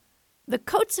The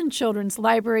Coates and Children's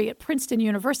Library at Princeton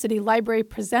University Library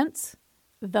presents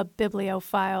The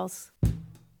Bibliophiles.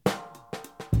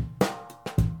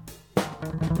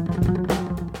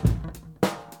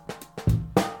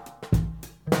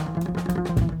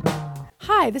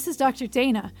 Hi, this is Dr.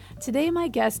 Dana. Today my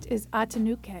guest is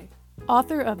Atinuke,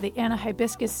 author of the Anna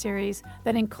Hibiscus series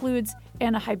that includes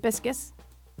Anna Hibiscus,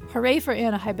 Hooray for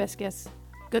Anna Hibiscus,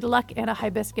 Good Luck Anna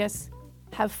Hibiscus,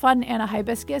 Have Fun Anna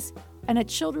Hibiscus, and a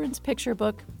children's picture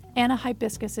book, Anna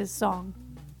Hibiscus's Song.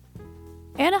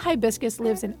 Anna Hibiscus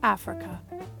lives in Africa.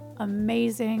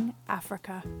 Amazing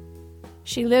Africa.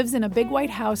 She lives in a big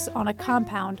white house on a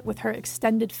compound with her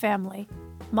extended family: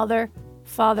 mother,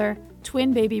 father,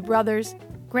 twin baby brothers,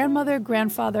 grandmother,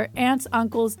 grandfather, aunts,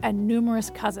 uncles, and numerous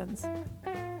cousins.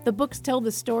 The books tell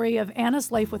the story of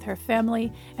Anna's life with her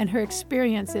family and her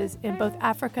experiences in both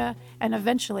Africa and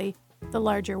eventually the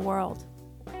larger world.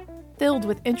 Filled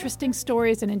with interesting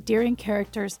stories and endearing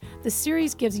characters, the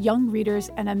series gives young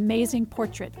readers an amazing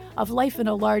portrait of life in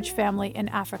a large family in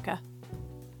Africa.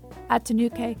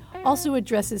 Atinuke also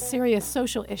addresses serious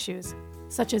social issues,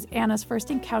 such as Anna's first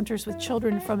encounters with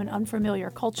children from an unfamiliar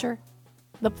culture,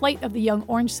 the plight of the young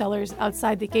orange sellers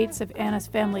outside the gates of Anna's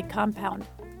family compound,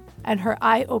 and her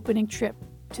eye-opening trip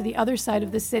to the other side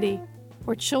of the city,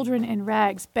 where children in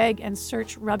rags beg and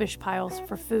search rubbish piles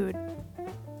for food.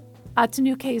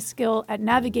 Atinuke's skill at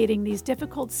navigating these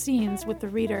difficult scenes with the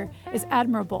reader is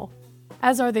admirable,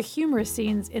 as are the humorous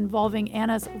scenes involving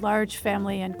Anna's large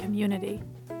family and community.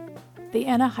 The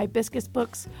Anna Hibiscus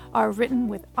books are written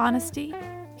with honesty,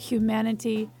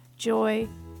 humanity, joy,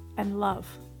 and love.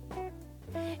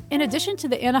 In addition to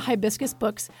the Anna Hibiscus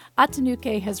books,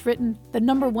 Atinuke has written The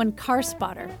 #1 Car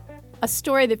Spotter, a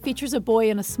story that features a boy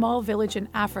in a small village in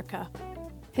Africa.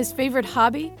 His favorite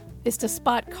hobby is to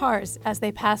spot cars as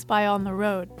they pass by on the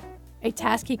road, a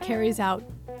task he carries out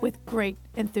with great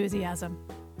enthusiasm.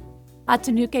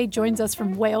 Atinuke joins us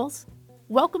from Wales.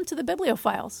 Welcome to the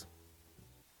Bibliophiles.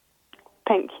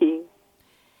 Thank you.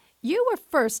 You were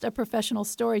first a professional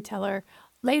storyteller.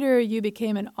 Later, you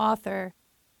became an author.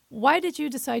 Why did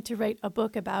you decide to write a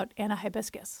book about Anna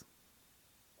Hibiscus?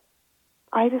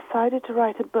 I decided to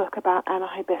write a book about Anna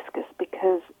Hibiscus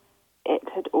because it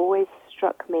had always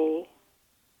struck me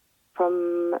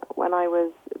from when I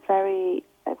was a very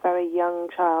young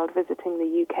child visiting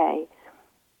the UK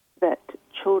that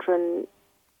children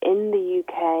in the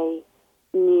UK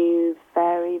knew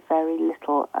very, very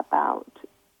little about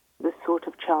the sort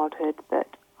of childhood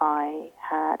that I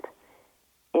had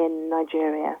in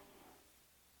Nigeria.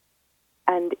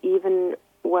 And even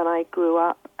when I grew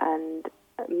up and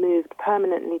moved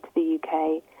permanently to the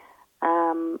UK,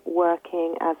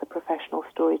 working as a professional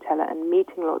storyteller and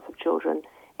meeting lots of children,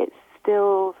 it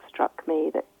still struck me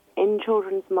that in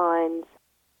children's minds,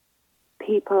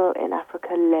 people in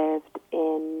Africa lived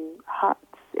in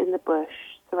huts in the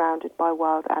bush, surrounded by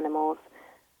wild animals,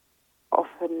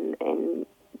 often in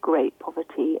great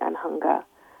poverty and hunger.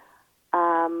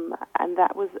 And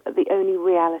that was the only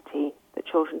reality that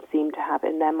children seemed to have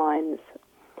in their minds.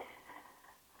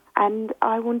 And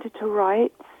I wanted to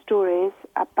write stories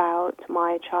about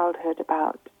my childhood,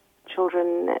 about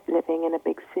children living in a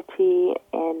big city,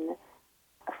 in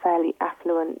a fairly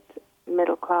affluent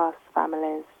middle-class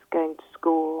families, going to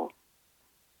school,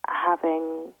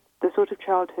 having the sort of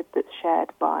childhood that's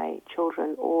shared by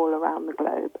children all around the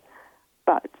globe,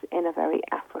 but in a very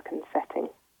African setting.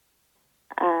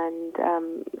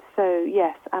 And so,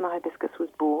 yes, Anna Hibiscus was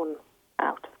born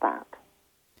out of that.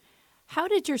 How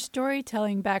did your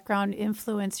storytelling background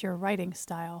influence your writing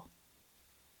style?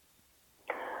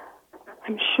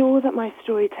 I'm sure that my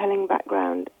storytelling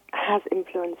background has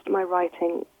influenced my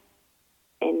writing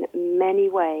in many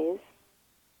ways.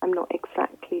 I'm not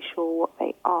exactly sure what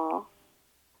they are.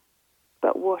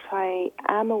 But what I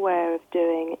am aware of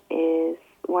doing is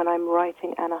when I'm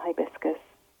writing Anna Hibiscus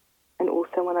and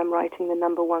also when I'm writing the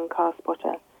 #1 Car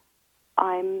Spotter,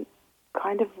 I'm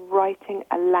kind of writing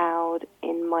aloud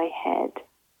in my head.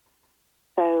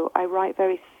 So I write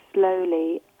very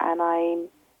slowly and I'm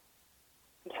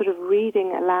sort of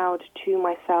reading aloud to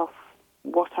myself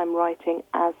what I'm writing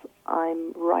as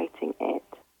I'm writing it.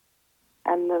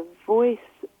 And the voice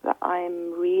that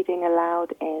I'm reading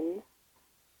aloud in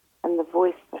and the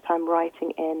voice that I'm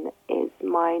writing in is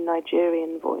my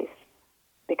Nigerian voice,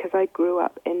 because I grew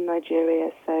up in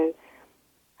Nigeria, so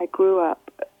I grew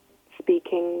up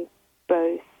speaking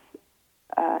both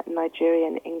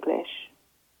Nigerian English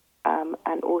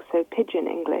and also Pidgin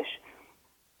English,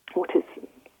 what is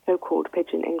so-called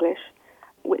Pidgin English,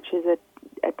 which is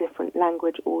a different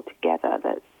language altogether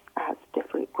that has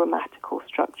different grammatical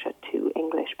structure to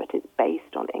English, but is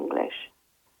based on English.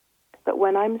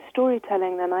 when I'm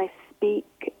storytelling, then I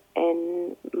speak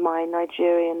in my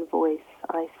Nigerian voice.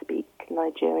 I speak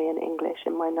Nigerian English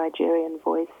in my Nigerian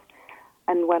voice.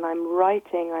 And when I'm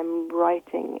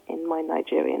writing in my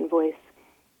Nigerian voice.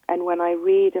 And when I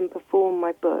read and perform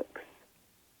my books,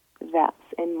 that's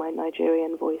in my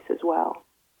Nigerian voice as well.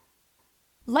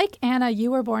 Like Anna,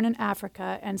 you were born in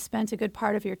Africa and spent a good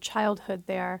part of your childhood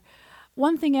there.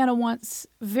 One thing Anna wants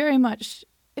very much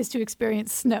is to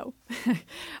experience snow.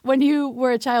 When you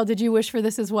were a child, did you wish for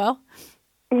this as well?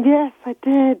 Yes, I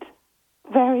did.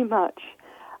 Very much.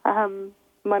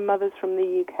 My mother's from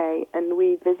the UK, and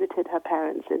we visited her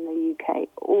parents in the UK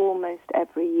almost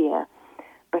every year,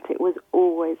 but it was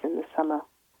always in the summer.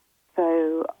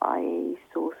 So I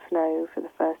saw snow for the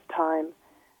first time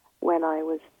when I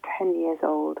was 10 years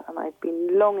old, and I've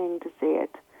been longing to see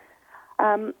it.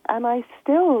 And I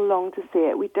still long to see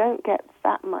it. We don't get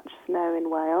that much snow in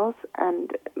Wales,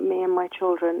 and me and my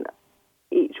children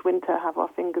each winter have our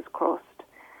fingers crossed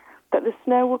that the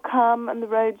snow will come and the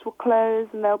roads will close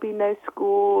and there'll be no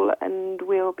school and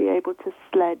we'll be able to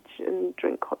sledge and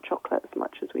drink hot chocolate as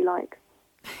much as we like.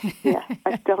 Yeah,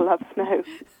 I still love snow.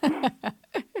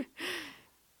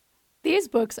 These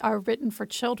books are written for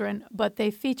children, but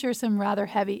they feature some rather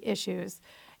heavy issues.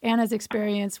 Anna's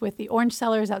experience with the orange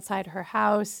sellers outside her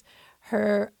house,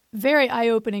 her very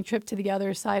eye-opening trip to the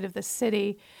other side of the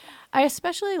city. I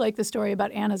especially like the story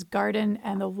about Anna's garden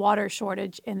and the water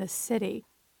shortage in the city.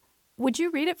 Would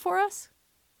you read it for us?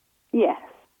 Yes.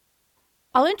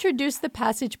 I'll introduce the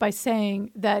passage by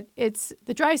saying that it's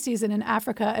the dry season in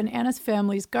Africa, and Anna's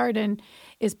family's garden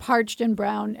is parched and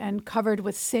brown and covered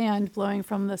with sand blowing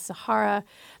from the Sahara.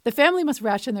 The family must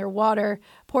ration their water,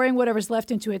 pouring whatever's left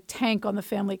into a tank on the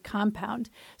family compound.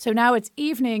 So now it's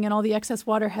evening and all the excess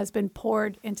water has been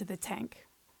poured into the tank.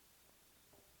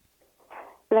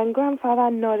 Then grandfather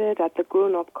nodded at the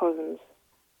grown-up cousins.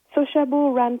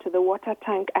 Sociable ran to the water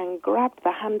tank and grabbed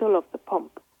the handle of the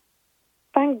pump.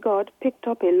 Thank God picked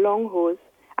up a long hose,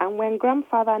 and when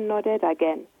grandfather nodded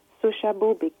again,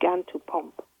 Sociable began to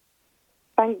pump.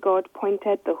 Thank God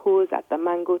pointed the hose at the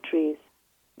mango trees.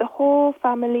 The whole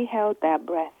family held their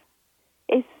breath.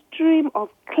 A stream of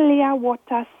clear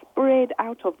water sprayed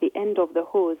out of the end of the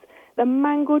hose. The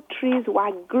mango trees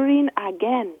were green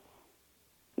again.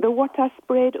 The water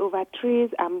sprayed over trees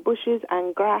and bushes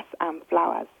and grass and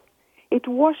flowers. It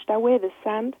washed away the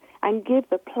sand and gave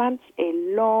the plants a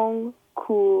long,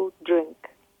 cool drink.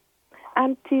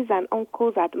 Aunties and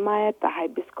uncles admired the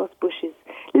hibiscus bushes.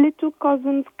 Little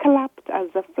cousins clapped as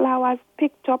the flowers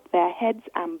picked up their heads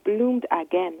and bloomed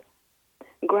again.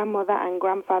 Grandmother and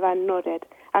grandfather nodded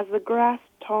as the grass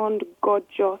turned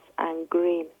gorgeous and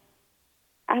green.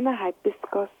 Anna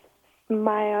Hibiscus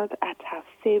smiled at her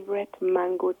favorite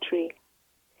mango tree.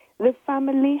 The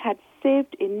family had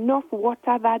saved enough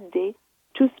water that day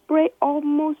to spray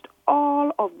almost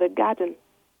all of the garden.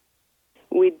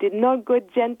 We did not go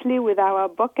gently with our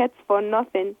buckets for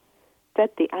nothing, said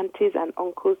the aunties and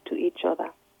uncles to each other.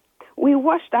 We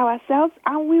washed ourselves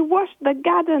and we washed the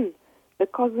garden. The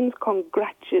cousins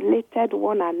congratulated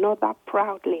one another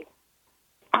proudly.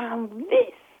 And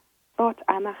this, thought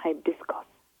Anna Hibiscus,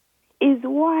 is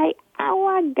why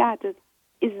our garden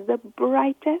is the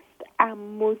brightest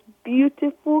and most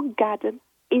beautiful garden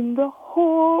in the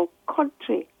whole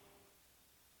country.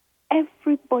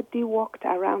 Everybody walked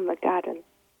around the garden.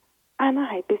 Anna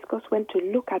Hibiscus went to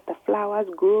look at the flowers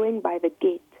growing by the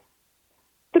gate.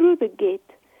 Through the gate,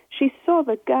 she saw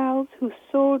the girls who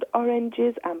sold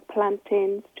oranges and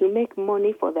plantains to make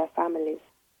money for their families.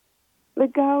 The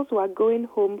girls were going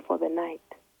home for the night.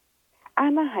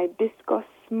 Anna Hibiscus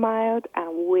smiled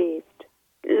and waved.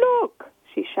 Look,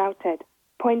 she shouted,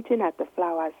 pointing at the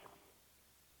flowers.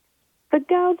 The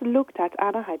girls looked at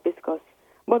Anna Hibiscus,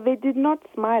 but they did not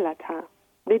smile at her.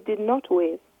 They did not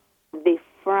wave. They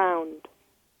frowned.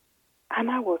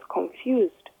 Anna was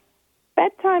confused.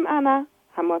 Bedtime, Anna,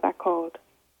 her mother called.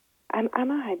 And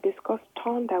Anna Hibiscus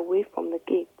turned away from the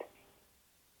gate.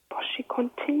 But she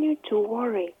continued to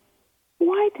worry.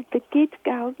 Why did the gate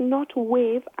girls not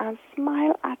wave and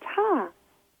smile at her?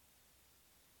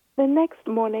 The next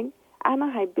morning, Anna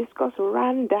Hibiscus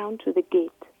ran down to the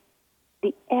gate.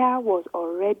 The air was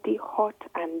already hot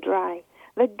and dry.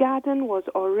 The garden was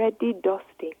already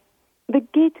dusty. The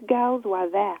gate girls were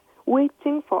there,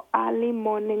 waiting for early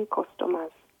morning customers.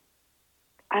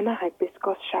 Anna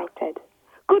Hibiscus shouted,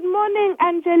 Good morning,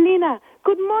 Angelina.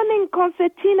 Good morning,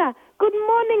 Concertina. Good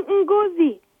morning,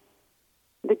 Ngozi.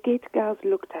 The gate girls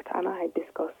looked at Anna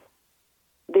Hibiscus.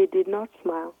 They did not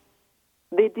smile.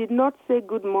 They did not say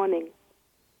good morning.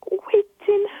 What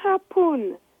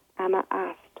happened? Anna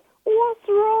asked. What's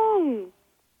wrong?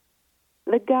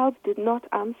 girls did not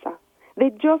answer. They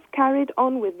just carried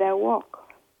on with their walk.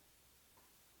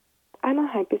 Anna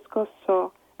Hibiscus saw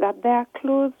that their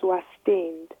clothes were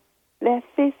stained, their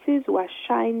faces were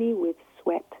shiny with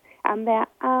sweat, and their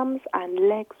arms and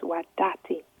legs were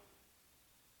dirty.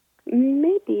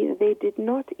 Maybe they did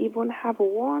not even have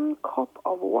 1 cup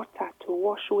of water to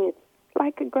wash with,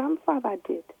 like a grandfather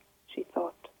did, she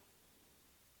thought.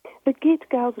 The gate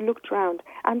girls looked round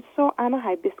and saw Anna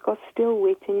Hibiscus still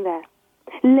waiting there.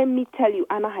 "Let me tell you,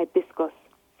 Anna Hibiscus,"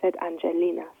 said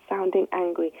Angelina, sounding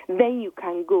angry. "Then you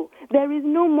can go. There is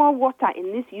no more water in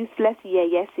this useless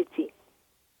Yeye city."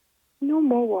 "No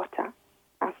more water?"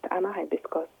 asked Anna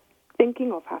Hibiscus,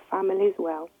 thinking of her family's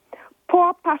well.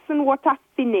 "Poor person water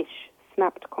finish,"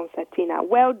 snapped Concertina.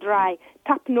 "Well dry,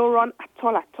 tap no run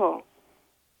at all.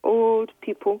 Old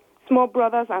people, small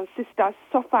brothers and sisters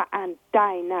suffer and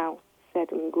die now," said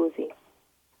Ngozi.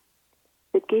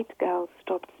 The gate girls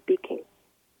stopped speaking.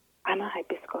 Anna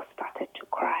Hibiscus started to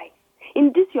cry. "In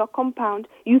this your compound,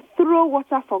 you throw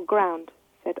water for ground,"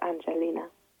 said Angelina.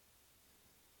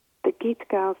 The gate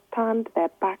girls turned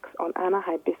their backs on Anna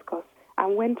Hibiscus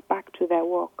and went back to their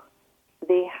work.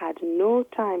 They had no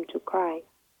time to cry.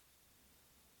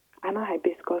 Anna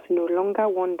Hibiscus no longer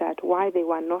wondered why they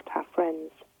were not her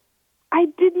friends. "I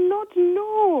did not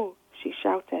know," she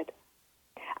shouted.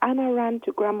 Anna ran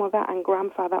to grandmother and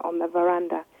grandfather on the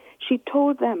veranda. She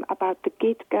told them about the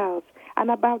gate girls and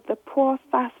about the poor,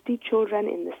 thirsty children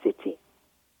in the city.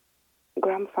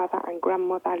 Grandfather and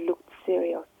grandmother looked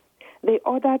serious. They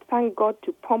ordered Thank God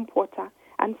to pump water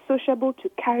and Sociable to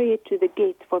carry it to the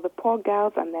gate for the poor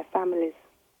girls and their families.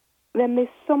 Then they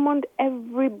summoned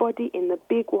everybody in the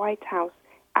big white house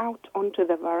out onto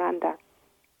the veranda.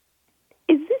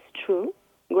 "Is this true?"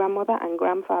 grandmother and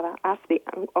grandfather asked the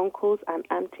uncles and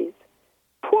aunties.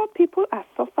 "Poor people are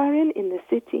suffering in the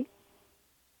city."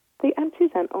 The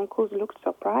aunties and uncles looked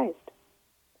surprised.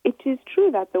 "It is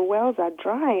true that the wells are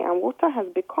dry and water has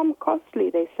become costly,"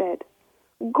 they said.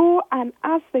 "Go and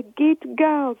ask the gate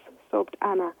girls," sobbed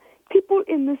Anna. "People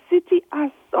in the city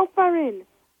are suffering."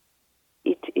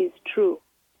 "It is true,"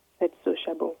 said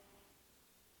Sociable.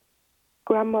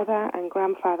 Grandmother and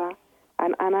grandfather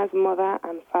and Anna's mother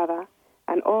and father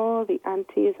and all the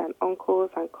aunties and uncles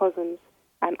and cousins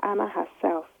and Anna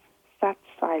herself sat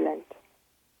silent.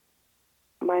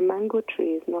 "My mango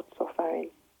tree is not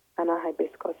suffering," Anna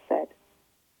Hibiscus said.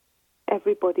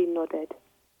 Everybody nodded.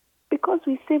 "Because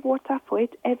we save water for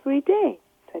it every day,"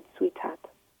 said Sweetheart,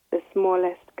 the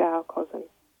smallest girl cousin.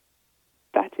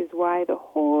 "That is why the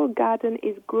whole garden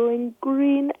is growing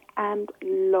green and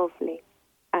lovely,"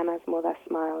 Anna's mother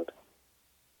smiled.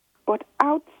 "But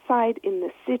outside in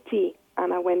the city,"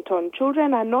 Anna went on,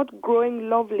 "children are not growing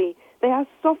lovely. They are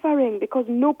suffering because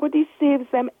nobody saves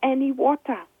them any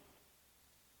water."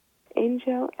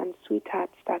 Angel and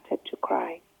Sweetheart started to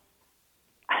cry.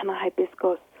 "Anna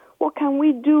Hibiscus, what can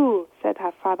we do?" said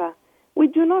her father. "We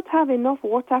do not have enough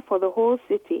water for the whole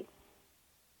city."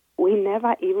 "We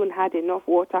never even had enough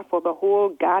water for the whole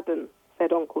garden,"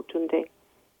 said Uncle Tunde.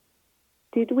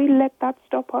 "Did we let that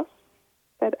stop us?"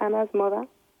 said Anna's mother.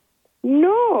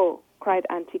 "No," cried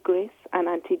Auntie Grace and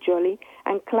Auntie Jolly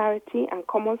and Clarity and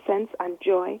Common Sense and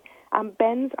Joy and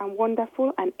Benz and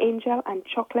Wonderful and Angel and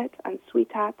Chocolate and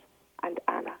Sweetheart and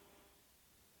Anna.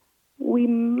 "We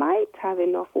might have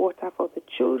enough water for the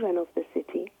children of the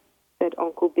city," said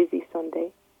Uncle Busy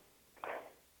Sunday.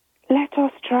 "Let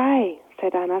us try,"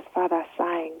 said Anna's father,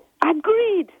 sighing.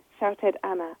 "Agreed," shouted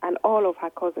Anna and all of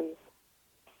her cousins.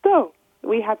 "So,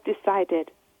 we have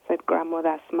decided," said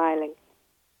Grandmother, smiling.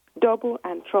 Double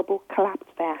and Trouble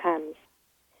clapped their hands.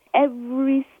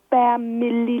 "Every spare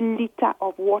milliliter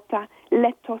of water,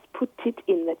 let us put it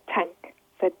in the tank,"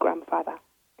 said Grandfather.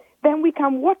 "Then we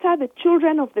can water the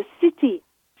children of the city,"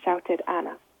 shouted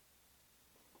Anna.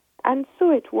 And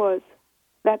so it was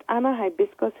that Anna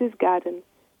Hibiscus's garden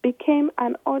became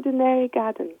an ordinary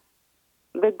garden.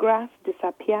 The grass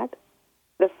disappeared,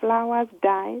 the flowers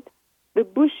died, the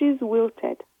bushes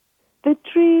wilted, the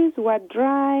trees were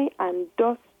dry and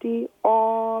dusty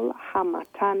all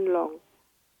Hamatan long.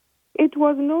 It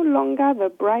was no longer the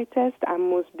brightest and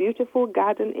most beautiful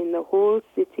garden in the whole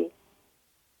city.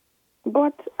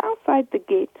 But outside the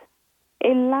gate,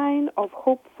 a line of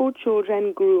hopeful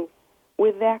children grew,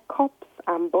 with their cups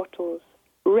and bottles,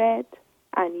 red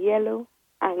and yellow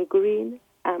and green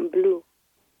and blue.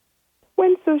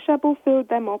 When Sociable filled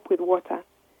them up with water,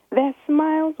 their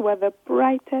smiles were the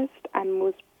brightest and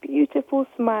most beautiful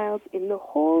smiles in the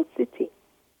whole city.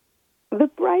 The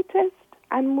brightest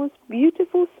and most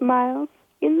beautiful smiles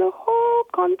in the whole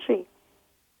country.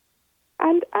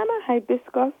 And Anna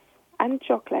Hibiscus and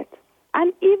Chocolate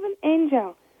and even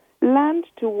Angel land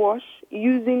to wash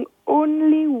using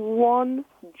only one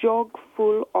jug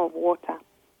full of water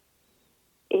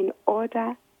in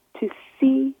order to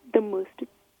see the most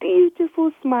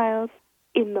beautiful smiles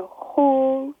in the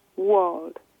whole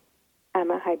world,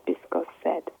 Anna Hibiscus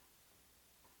said.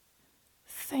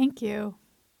 Thank you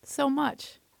so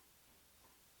much.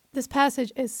 This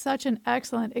passage is such an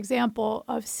excellent example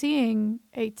of seeing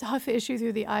a tough issue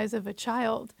through the eyes of a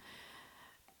child.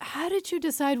 How did you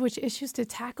decide which issues to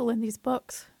tackle in these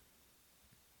books?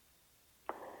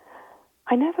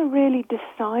 I never really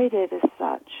decided as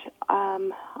such.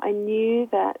 I knew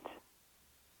that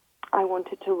I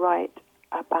wanted to write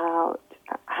about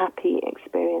happy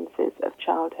experiences of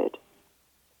childhood,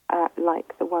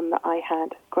 like the one that I had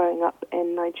growing up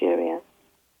in Nigeria.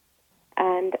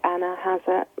 And Anna has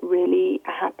a really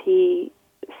happy,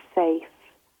 safe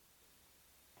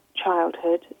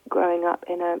childhood growing up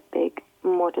in a big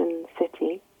modern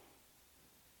city.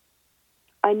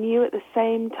 I knew at the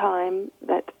same time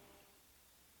that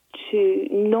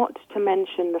not to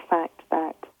mention the fact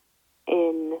that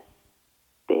in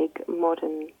big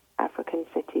modern African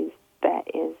cities there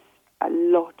is a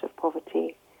lot of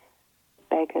poverty,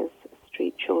 beggars,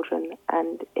 street children,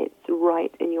 and it's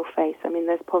right in your face. I mean,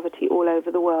 there's poverty all over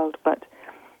the world, but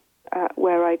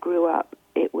where I grew up,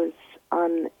 it was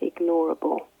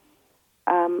unignorable.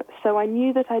 So I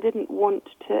knew that I didn't want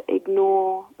to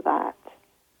ignore that.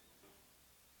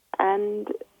 And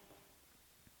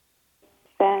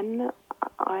then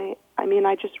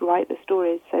I just write the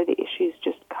stories, so the issues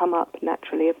just come up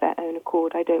naturally of their own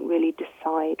accord. I don't really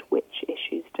decide which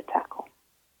issues to tackle.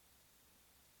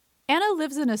 Anna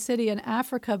lives in a city in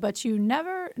Africa, but you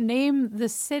never name the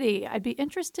city. I'd be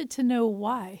interested to know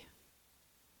why.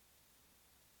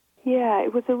 Yeah,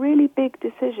 it was a really big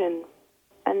decision,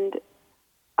 and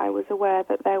I was aware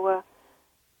that there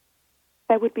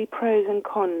would be pros and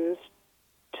cons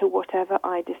to whatever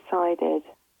I decided.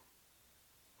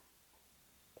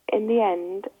 In the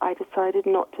end, I decided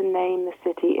not to name the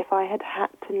city. If I had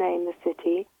to name the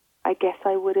city, I guess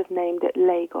I would have named it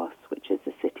Lagos, which is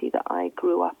the city that I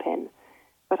grew up in.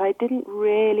 But I didn't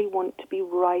really want to be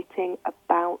writing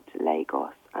about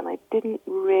Lagos, and I didn't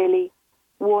really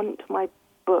want my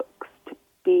books to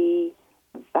be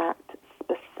that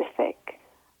specific.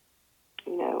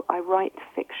 You know, I write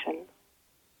fiction,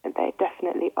 and they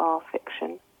definitely are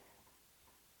fiction.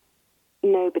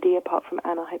 Nobody apart from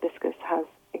Anna Hibiscus has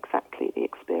exactly the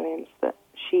experience that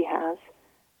she has.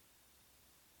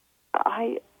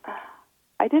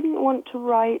 I didn't want to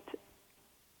write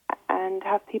and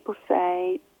have people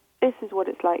say, this is what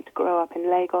it's like to grow up in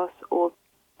Lagos, or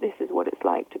this is what it's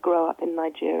like to grow up in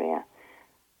Nigeria,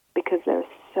 because there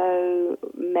are so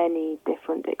many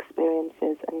different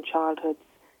experiences and childhoods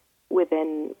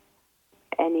within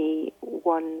any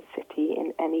one city,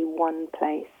 in any one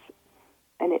place,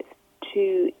 and it's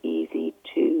too easy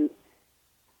to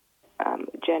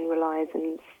generalize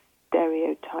and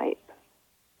stereotype,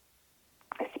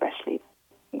 especially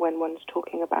when one's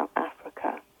talking about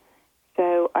Africa.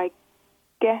 So I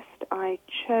guessed I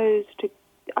chose to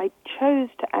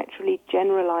actually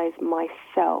generalize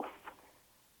myself,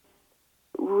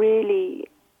 really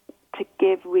to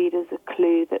give readers a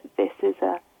clue that this is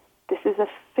a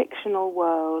fictional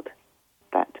world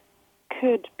that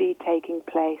could be taking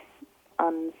place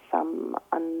on some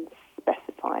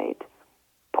unspecified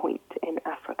point in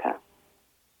Africa.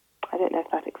 I don't know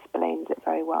if that explains it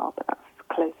very well, but that's as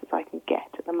close as I can get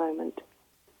at the moment.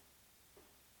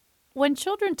 When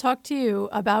children talk to you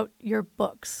about your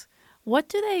books, what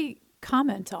do they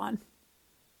comment on?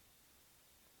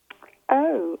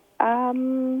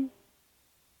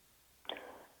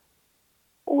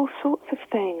 All sorts of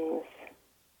things.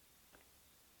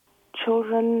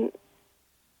 Children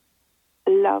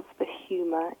love the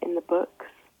humor in the books.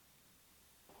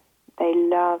 They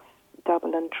love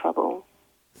Double and Trouble.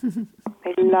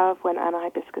 They love when Anna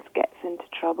Hibiscus gets into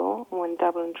trouble, and when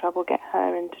Double and Trouble get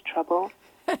her into trouble.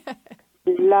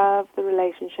 They love the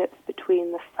relationships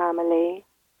between the family.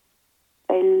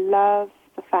 They love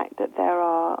the fact that there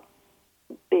are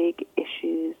big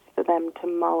issues for them to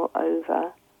mull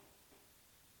over.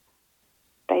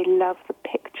 They love the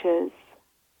pictures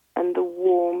and the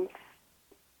warmth.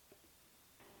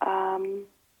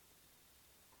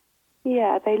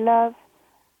 They love.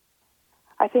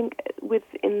 I think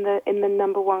in the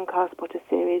number one Car Spotter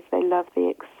series, they love the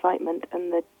excitement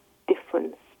and the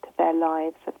difference to their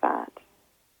lives of that.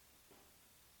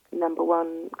 Number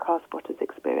one Car Spotter's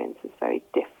experience is very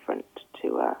different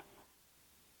to a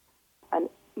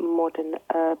modern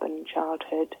urban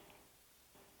childhood.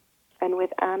 And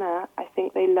with Anna, I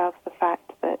think they love the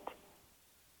fact that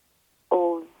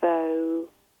although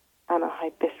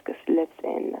Hibiscus lives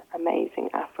in amazing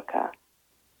Africa.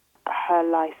 Her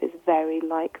life is very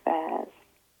like theirs.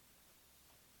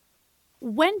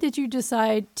 When did you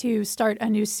decide to start a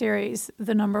new series,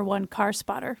 The Number One Car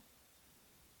Spotter?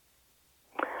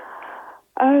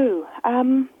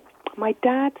 My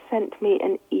dad sent me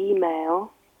an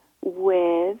email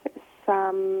with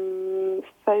some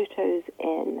photos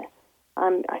in.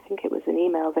 I think it was an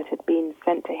email that had been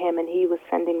sent to him, and he was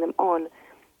sending them on.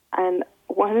 And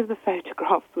one of the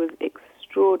photographs was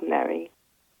extraordinary.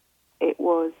 It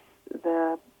was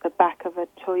the back of a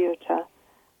Toyota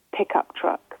pickup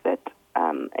truck that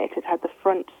it had the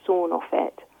front sawn off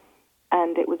it,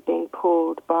 and it was being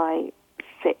pulled by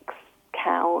 6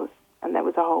 cows, and there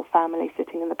was a whole family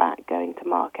sitting in the back going to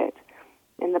market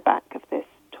in the back of this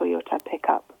Toyota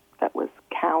pickup that was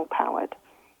cow-powered.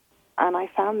 And I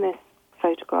found this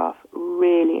photograph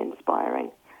really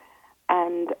inspiring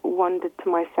and wondered to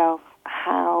myself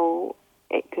how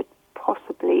it could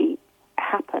possibly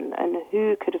happen and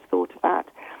who could have thought of that.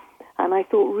 And I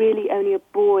thought really only a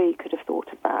boy could have thought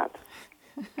of that.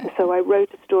 So I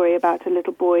wrote a story about a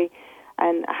little boy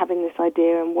and having this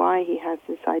idea and why he has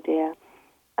this idea.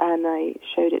 And I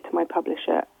showed it to my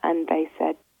publisher, and they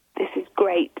said, "This is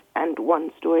great, and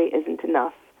one story isn't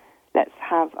enough. Let's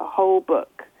have a whole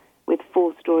book with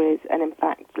 4 stories, and in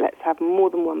fact, let's have more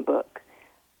than one book,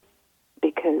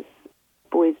 because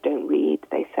boys don't read,"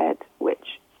 they said,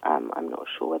 which I'm not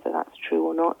sure whether that's true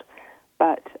or not,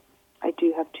 but I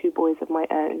do have 2 boys of my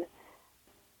own.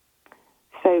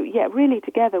 So, yeah, really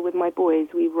together with my boys,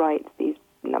 we write these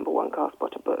Number One Car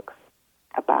Spotter books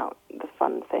about the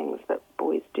fun things that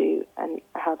boys do and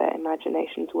how their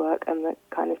imaginations work and the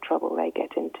kind of trouble they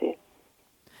get into.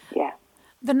 Yeah.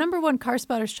 The Number One Car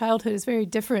Spotter's childhood is very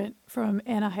different from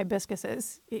Anna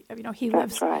Hibiscus's. He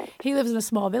lives in a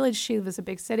small village. She lives in a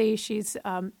big city. She's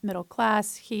middle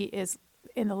class. He is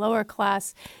in the lower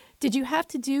class. Did you have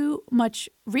to do much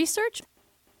research?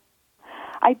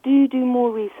 I do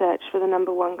more research for the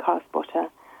Number One Car Spotter,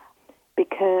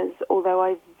 because although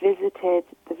I've visited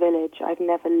the village, I've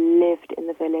never lived in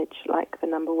the village like the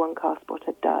Number One Car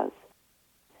Spotter does.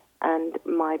 And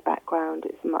my background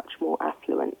is much more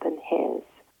affluent than his.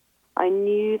 I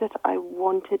knew that I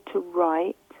wanted to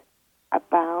write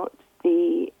about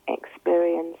the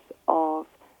experience of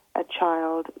a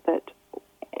child that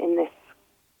in this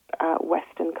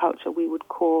Western culture we would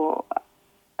call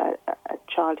a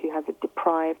child who has a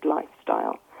deprived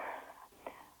lifestyle.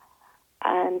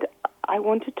 And I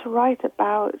wanted to write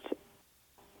about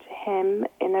him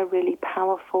in a really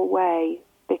powerful way,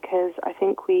 because I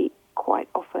think we quite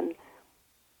often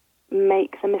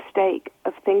make the mistake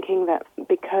of thinking that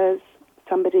because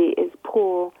somebody is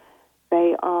poor,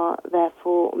 they are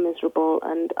therefore miserable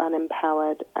and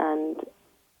unempowered and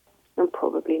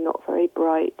probably not very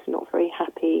bright, not very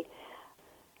happy.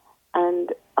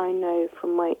 And I know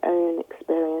from my own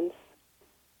experience,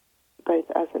 both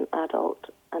as an adult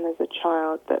and as a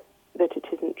child, that it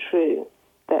isn't true,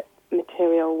 that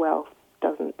material wealth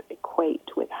doesn't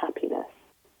equate with happiness.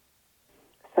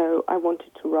 So I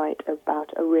wanted to write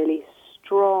about a really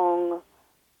strong,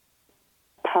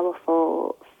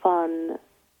 powerful, fun,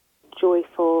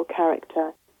 joyful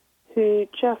character who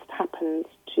just happens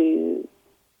to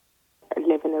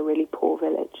live in a really poor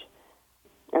village.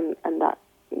 And that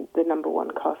the Number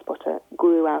One Car Spotter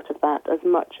grew out of that as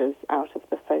much as out of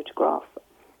the photograph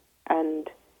and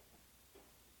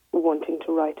wanting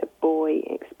to write a boy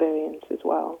experience as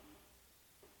well.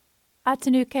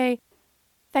 Atinuke,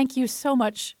 thank you so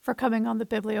much for coming on the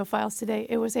Bibliophiles today.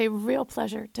 It was a real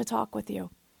pleasure to talk with you.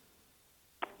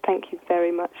 Thank you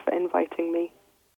very much for inviting me.